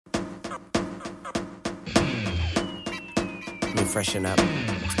freshen up. Okay,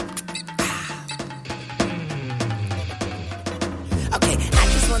 I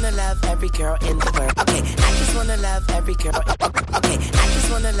just wanna love every girl in the world. Okay, I just wanna love every girl. Okay, I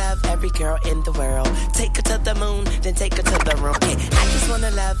just wanna love every girl in the world. Take her to the moon, then take her to the room. Okay, I just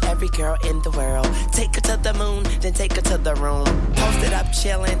wanna love every girl in the world. Take her to the moon, then take her to the room. Posted up,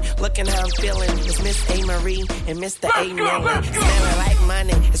 chillin', looking how I'm feeling. It's Miss A. Marie and Mr. A. Million. Smelling like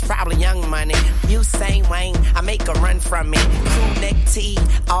money, it's probably young money. Usain Wayne, I make a run from me. Crew neck tee,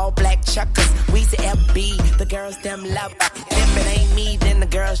 all black chuckers. Weezy FB, the girls them love her. If it ain't me, then the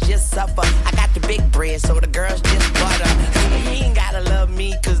girls just suffer. I got the big bread, so the girls just butter. You ain't gotta love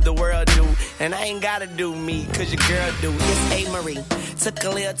me, cause the world do. And I ain't gotta do me, cause your girl do. It's A. Marie, took a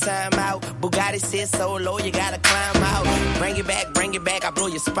little time out. Bugatti said so low, you gotta climb out. Bring it back, I blow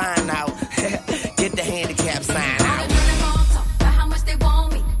your spine out. Get the handicap sign out.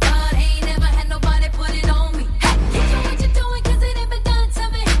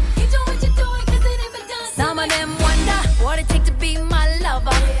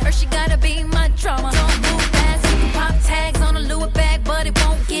 First you gotta be my drama. Don't move fast, you can pop tags on a lure bag, but it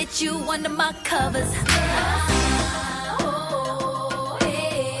won't get you under my covers.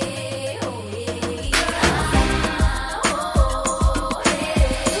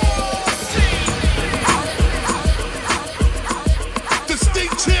 The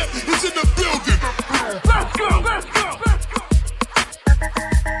state champ is in the building. Let's go, let's go.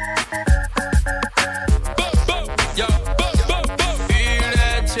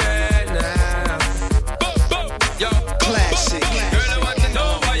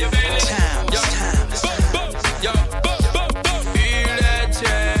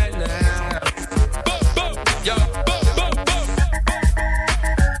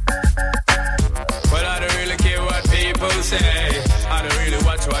 I don't really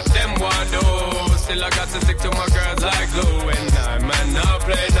watch what them want do. Still I got to stick to my girls like glue. And I man now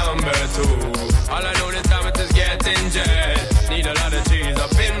play number 2. All I know this time it is getting jet. Need a lot of cheese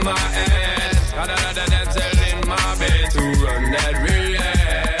up in my head. Got a lot of damsel in my bed to run that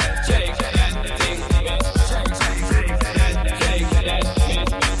relay. Shake that thing, shake that thing,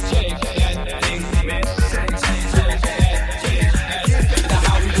 now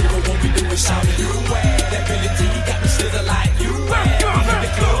how we do it, what we do is shout it you way. That ability got me slither like you way. We hit the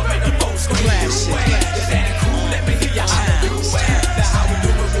club and the folks go you way. Is that cool? Let me hear you holler you way. Now how we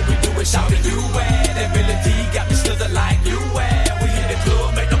do it, what we do is shout it you way. That ability got me slither like you way. We hit the club,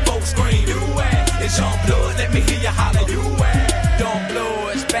 make the folks scream you way. It's Jean Blood, let me hear you holler you way. Don't blow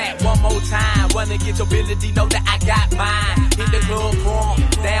us back one more time. Wanna get your ability, know that I got mine. Hit the club wrong,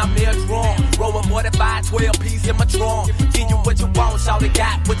 damn near drunk. Rolling more than 5-12 piece in my trunk. Give you what you want, shout it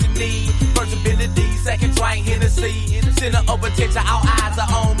got what you need. First ability, second drink, Hennessy. Center of attention, all eyes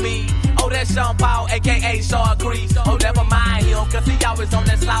are on me. Oh, that's Sean Paul, aka Shaw Crease. Oh, never mind him, cause he always on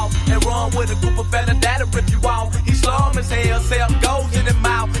that slough. And run with a group of fellas that'll rip you off. He slum as hell, self goes in the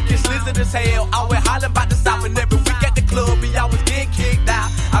mouth. Get slizzard as hell, always hollering about the South. And every week at the club, he always get kicked out.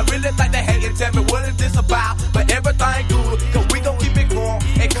 I really think they hate and tell me what is this about. But everything good, cause we gon' keep it going.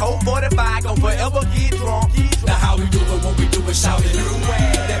 And Cold 45 gon' forever get drunk. Now how we do it, what we do is shout it you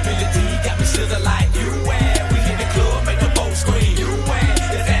way. That ability got me slither like you way. We hit the club, make the folks scream you way.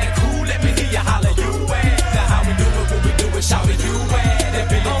 Is that cool? Let me hear you holler you way. Now how we do it, what we do is shout it you way. That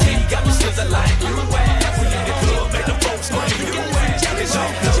ability got me slither like you way. We hit the club, make the folks scream you way. It's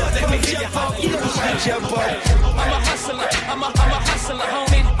all good, let me hear you holler you way. I'm a hustler, I'm a hustler,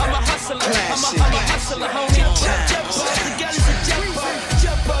 homie. I'm a hustler, I'm a hustler, homie.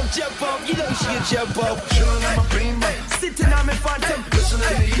 Jump up, you know she a jump up. Chillin' in my beamer, sitting on my phantom. Listen to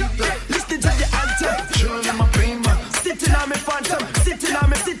the ether, listen to the anthem. Chillin' in my beamer, sitting on my phantom. Sitting on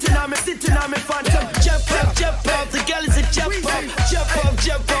me phantom. Jump up, the girl is a jump up.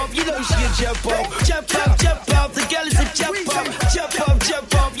 Jump up, you know she a jump up. Jump up, the girl is a jump up. Jump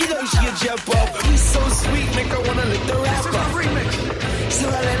up, you know she a jump up. We so sweet, make her wanna lick the rapper. So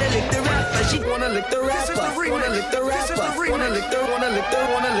I let her lick the rapper. She wanna lick the rapper. Wanna lick the rapper. Wanna lick the rapper.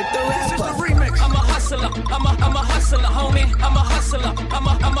 I'm a hustler, I'm a hustler, homie. I'm a hustler, I'm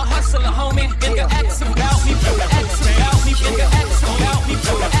a hustler, homie. Nigga ask about me, ask about me, nigga ask about me,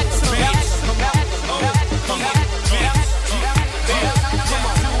 ask about me.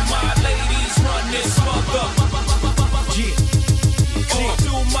 My ladies run this mother. Yeah.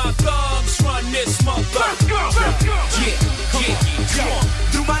 Do my thugs run this mother. Yeah.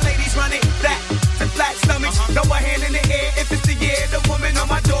 Do my ladies run it? Flat stomachs, throw a hand in the air if it's the year. The woman on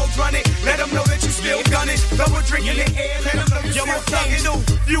my dogs run it. Let them know that you still gunning. Throw a drink in the air. Let them know you still thugging.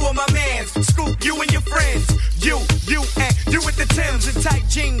 You are my mans. Scoop you and your friends. You and you with the Timbs and tight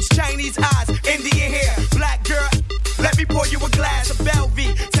jeans, Chinese eyes, Indian hair, black girl. Let me pour you you a glass of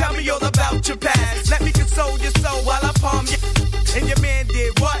Belvie. Tell me all about your past. Let me console your soul while I palm you. And your man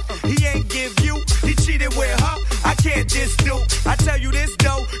did what? He ain't give you. He cheated with her. I can't just do. I tell you this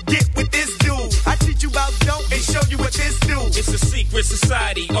though, get with this dude. I teach you about dope and show you what this do. It's a secret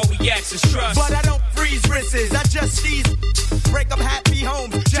society, all we ask is trust. But I don't freeze wrists, I just seize. Break up happy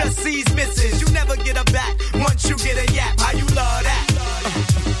homes, just seize misses. You never get her back once you get a yap. How you love that?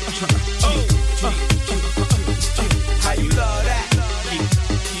 How you love that?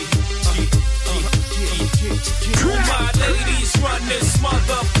 My ladies run this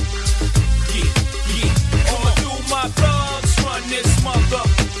mother. All through my thugs run this mother.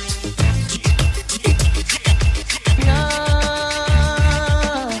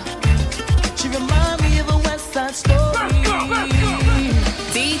 She remind me of a West Side Story.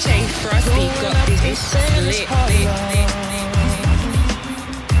 DJ Frosty got this lit.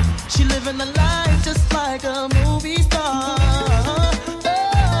 She living the life just like a movie star.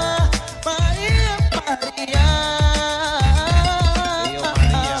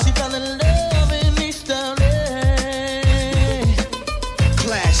 She fell in love in East LA.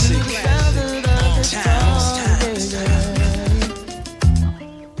 Classic.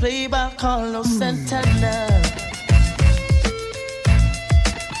 Played by Carlos Santana.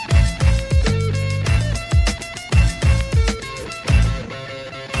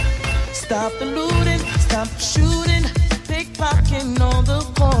 Stop the looting, stop shooting, pickpocketing on the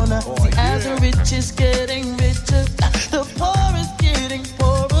corner. See, as the rich is getting richer, the poor is getting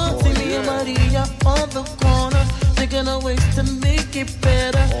poorer. See me and Maria on the corner, thinking of ways to make it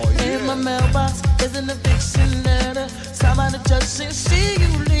better. In my mailbox, there's an eviction letter. Stop by the judge and see you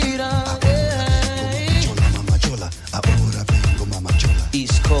later. Mama Chola, ahora vengo, Mama Chola.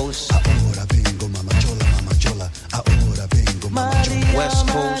 East Coast. Ahora vengo, Mama Chola, Mama Chola. Ahora vengo, Mama Chola. West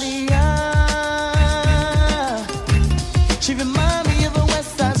Coast. She remind me of a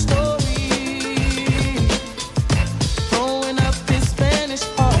West Side Story. Growing up in Spanish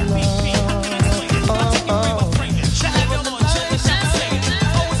Harlem.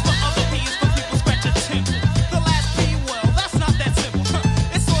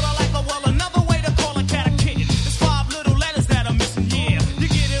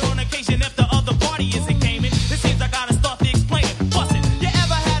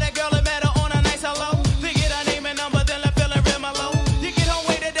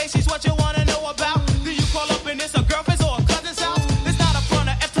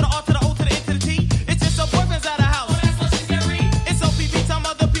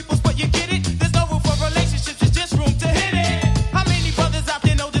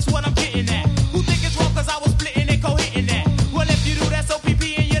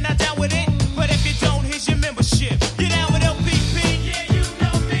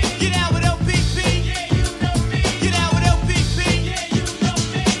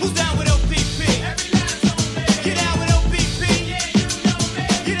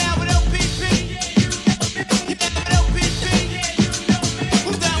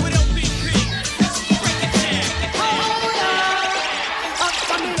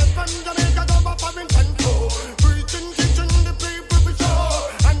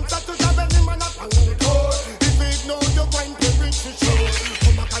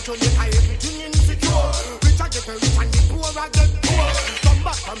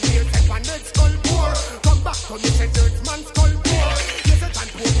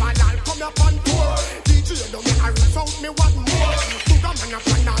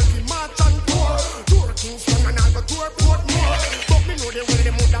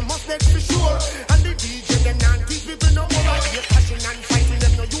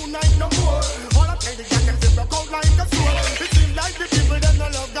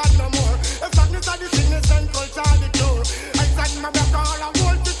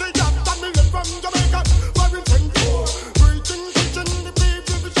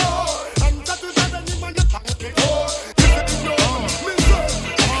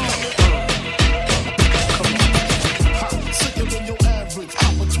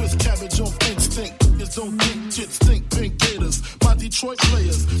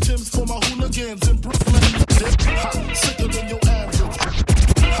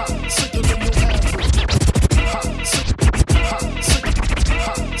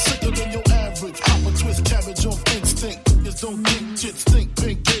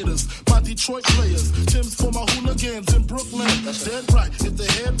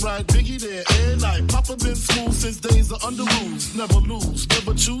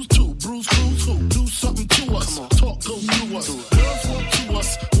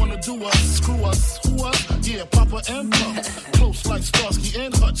 Papa and Pump, close like Starsky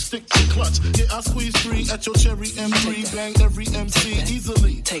and Hutch. much, stick to clutch. Yeah, I squeeze 3 at your cherry M3, bang every MC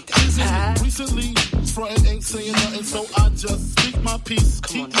easily. Take that. Recently, frontin' ain't saying nothing, so I just speak my peace.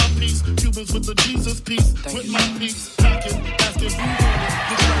 Keep my peace. Cubans with the Jesus peace. With my peace, packing, asking who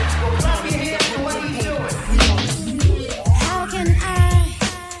How can I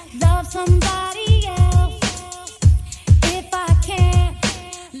love somebody else if I can't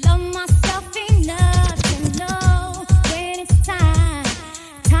love myself enough to know when it's time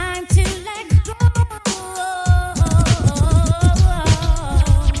to let go?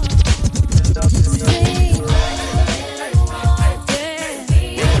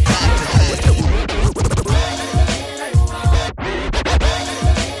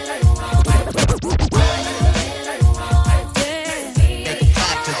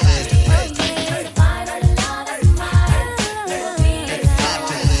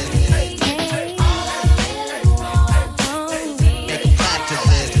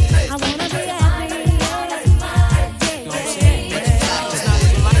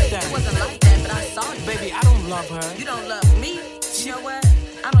 You don't love me. You know what?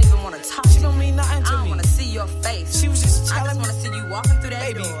 I don't even want to talk. She don't mean nothing to me. I don't want to see your face. She was just telling me. I just want to see you walking through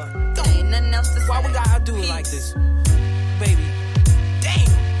that door. There ain't nothing else to say. Why we gotta do it like this? Baby. Damn.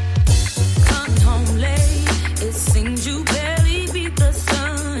 Coming home late, it seems you barely beat the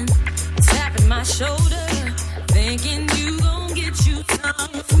sun. Tapping my shoulder, thinking you gon' get you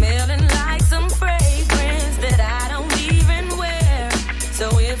some. Smelling like some fragrance that I don't even wear. So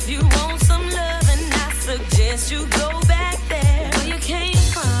if you want some loving, I suggest you go back there where you came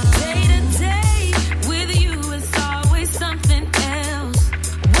from. Day to day with you is always something else.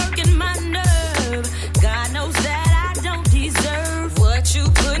 Working my nerve, God knows that I don't deserve what you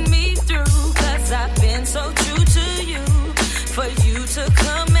put me through. Cause I've been so true to you. For you to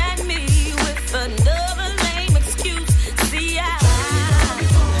come at me with another lame excuse. See, I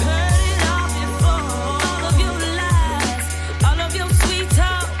heard it all before. All of your lies, all of your sweet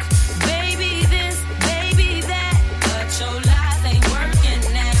talk. Baby this, baby that. But your lies ain't working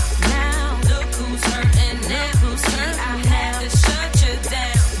now. Now look who's hurting now. Who's hurt? I had to shut you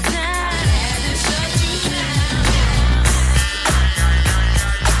down. I had to shut you down.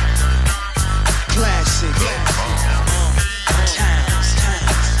 Classic.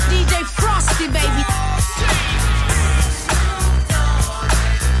 DJ Frosty, baby.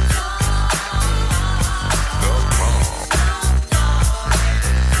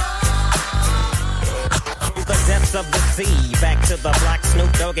 The depths of the sea, back to the block,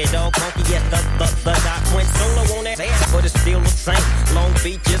 Snoop Doggy Dogg, funky, yes, the doc went solo on that ass, but it's still the same. Long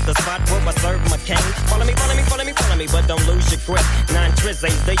Beach is the spot where I serve my cane. Follow me, but don't lose your grip. 9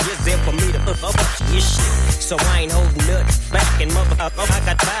 trizzies, they is there for me to hook up your shit. So I ain't holding nothing back, and motherfucker, I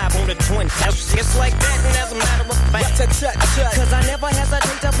got 5 on the twin house. It's like that, and as a matter of fact, cause I never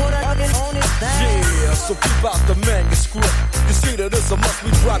hesitate to put a huggin' on his back. Yeah, so keep out the manuscript. You see that it's a must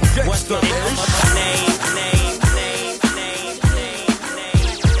we drop gangsta. What's the name?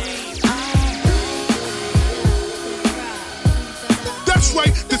 That's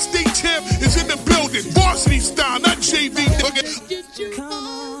right, the state champ is in the building. Varsity style, not JV.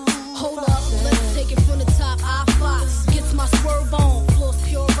 Hold up, let's take it from the top. I Fox gets my swerve on, floors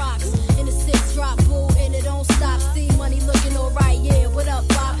pure rocks. In the 6 drop, boo, and it don't stop. See money looking alright, yeah. What up,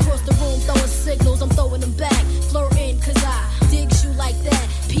 Bob? Across the room, throwing signals, I'm throwing them back. Flirting, cause I digs you like that.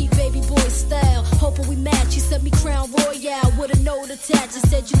 Pete baby boy style, hoping we match. You sent me Crown Royale with a note attached. You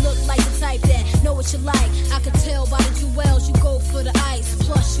said you look like the type that know what you like. I could tell by the jewels you go for the ice.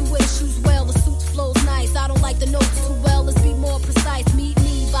 Plus you wear shoes well, the suit flows nice. I don't like the notes too well, let's be more precise. Meet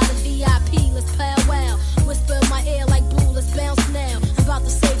me by the VIP, let's powwow. Whisper in my ear like blue, let's bounce now. I'm about to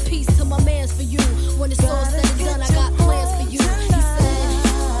say peace to my mans for you. When it's all said and done, I got plans for you. He said,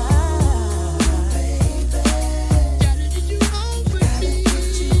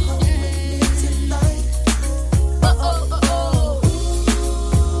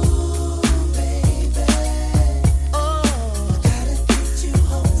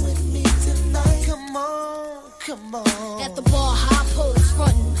 at the bar, high post,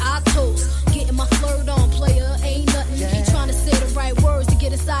 frontin', I toast. Getting my flirt on, player, ain't nothing. He tryna say the right words to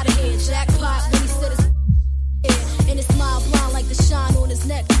get us out of here. Jackpot when he said it's and his smile blind like the shine on his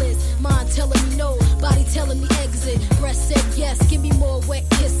necklace. Mind telling me no, body telling me exit. Breast said yes, give me more wet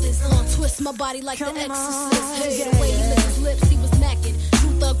kisses. Twist my body like the exorcist. Hey, the way he licked his lips, he was macking.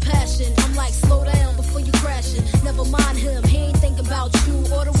 True thug passion, I'm like slow down before you crashing. Never mind him, he ain't thinking about you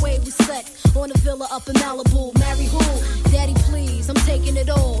or the way we sex. On a villa up in Malibu, marry who? Daddy please, I'm taking it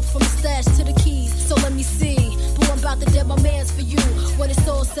all, from the stash to the keys. So let me see, boo, I'm about to dead my mans for you. When it's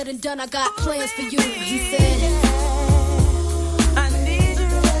all said and done, I got plans for you. He said, I need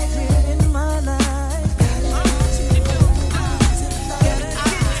you.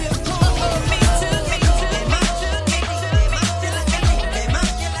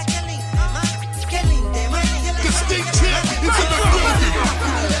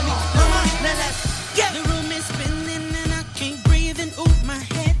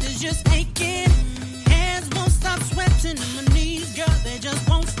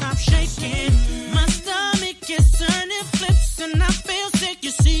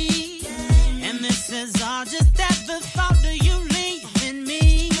 you see? And this is all just at the thought of you leaving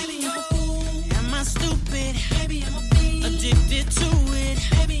me. Am I stupid? Addicted to it?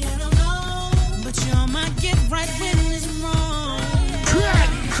 But you're my get right when it's wrong.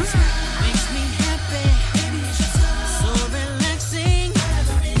 Makes me happy, so relaxing.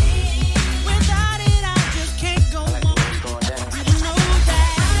 Without it, I just can't go on. You know that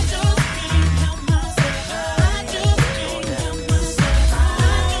I just can't help myself. I just can't help myself.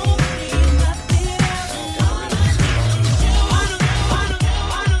 I don't need nothing else.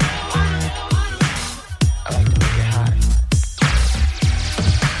 I like to make it hot.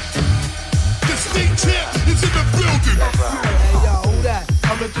 The state champ is in the building. Hey yo, who that?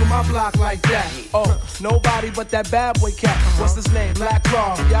 Coming through my block like that. Oh, nobody but that bad boy cat. What's his name? Black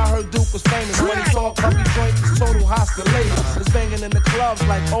Claw. Yeah, I heard Duke was famous. When he talk puppy joint, it's total hostility. It's banging in the clubs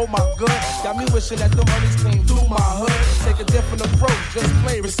like, oh my good. Got me wishing that the money's came through my hood. Take a different approach, just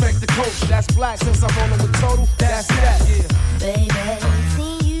play, respect the coach. That's black since I'm rolling with Total. That's that, yeah. Baby,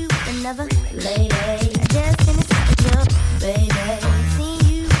 seen you another lady. I just finished up, baby. Seen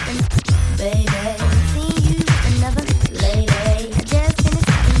you and baby, seen you another lady. I just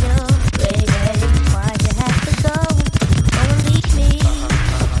finished up, baby. Why'd you have to go? Wanna leave me,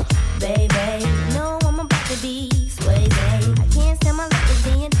 baby? You know I'm about to be swayed. I can't stand my life is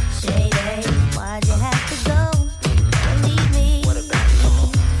being shady. Why'd you have to go? Wanna leave me? What about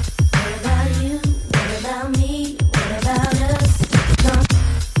you? What about me? What about us?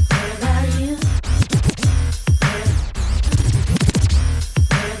 What about you?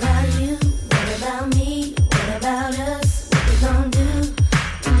 What about you? What about me? What about us? What we gon' do?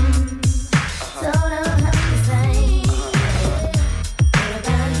 So don't have to say. What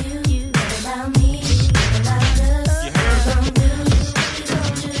about you? What about me? What about us? What we gon' do?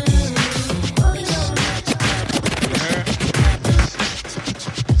 What we gon' do?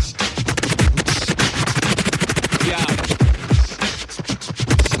 Yeah.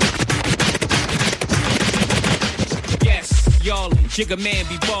 Yes, y'allin', Jigga man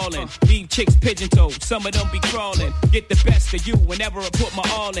be ballin'. Leave chicks pigeon-toed, some of them be crawlin'. Get the best of you whenever I put my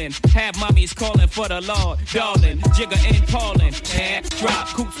all in. Have mommies callin' for the Lord, darling. Jigga and Paulin', and drop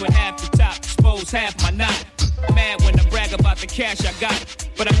coops with half the top, expose half my knot. Mad when I brag about the cash I got,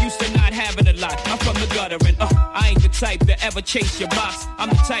 but I'm used to not having a lot. I'm from the gutter and I ain't the type to ever chase your box. I'm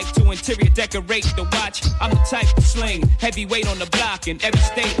the type to interior decorate the watch. I'm the type to sling heavyweight on the block in every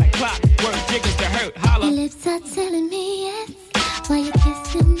state like clock. Word jiggers to hurt, holla. Your lips are telling me yes, while you're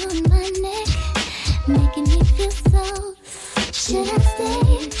kissing on my neck, making me feel so. Should I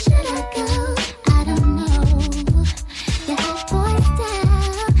stay? Should I go? I don't know. Your hot boy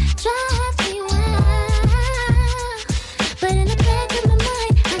style drives me wild, but in the back of my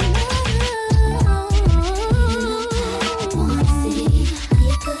mind, I know. Wanna see how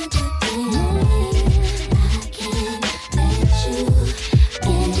you could do things. I can't let you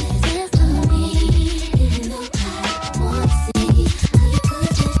get this on me. No, I wanna see how you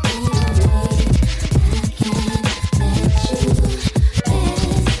could do things. I can't let you get this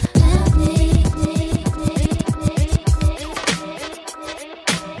on me.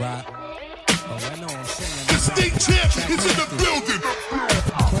 Right. Oh, I know I'm singing. The state champ is in the building.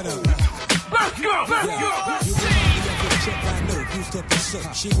 What up? Let's go, let's go. You remind me of a chick I knew, used to pursue.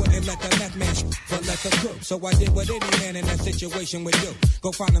 She wouldn't let the left man but let the crook. So I did what any man in that situation would do.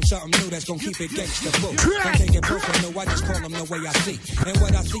 Go find him something new that's gonna keep it gangsta boo. Don't take it personal, I just call him the way I see. And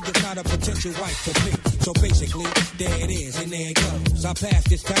what I see is not a potential wife to me. So basically, there it is and there it goes. I passed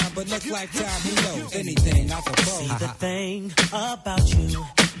this time, but next lifetime, who knows? Anything, I suppose. See, the thing about you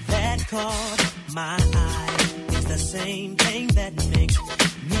that caught my eye is the same thing that makes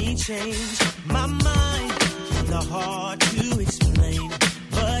me change my mind. Kinda hard to explain,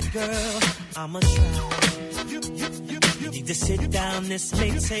 but girl, I'ma try. You need to sit down, this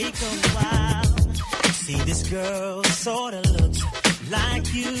may take a while. See, this girl sorta looks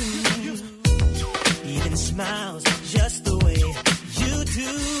like you, even smiles just the way you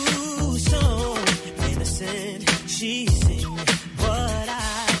do. So innocent she seemed, but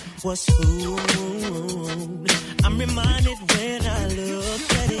I was fooled. I'm reminded when I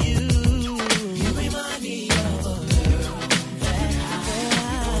look at you. You remind me of a girl that I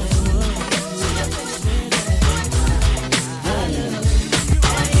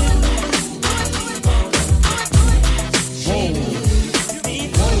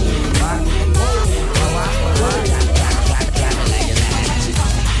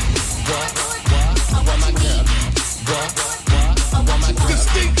The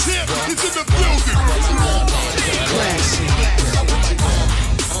state champ is in the building.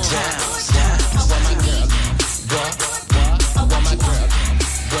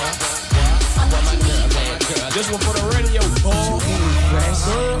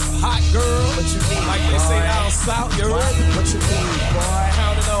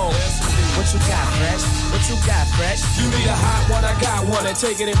 you got, Fresh? What you got, Fresh? You need a hot one, I got one, and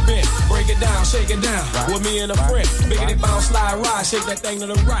take it and bend. Break it down, shake it down, with me and a friend. Bigger than bounce, slide, ride, shake that thing to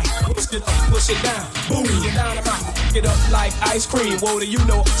the right. Push it down, boom, get down the mountain. Get up like ice cream, whoa, do you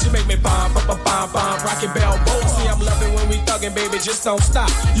know? She make me bomb, rockin' bell bowl. See, I'm loving when we thuggin', baby, just don't stop.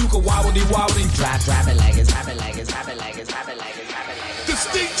 You can wobbledy. Drop it like it's, drop it like it's, drop it like it's, drop it like it's, drop it like it's. The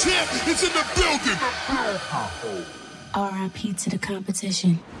state champ is in the building. R.I.P. to the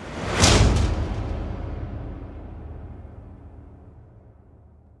competition.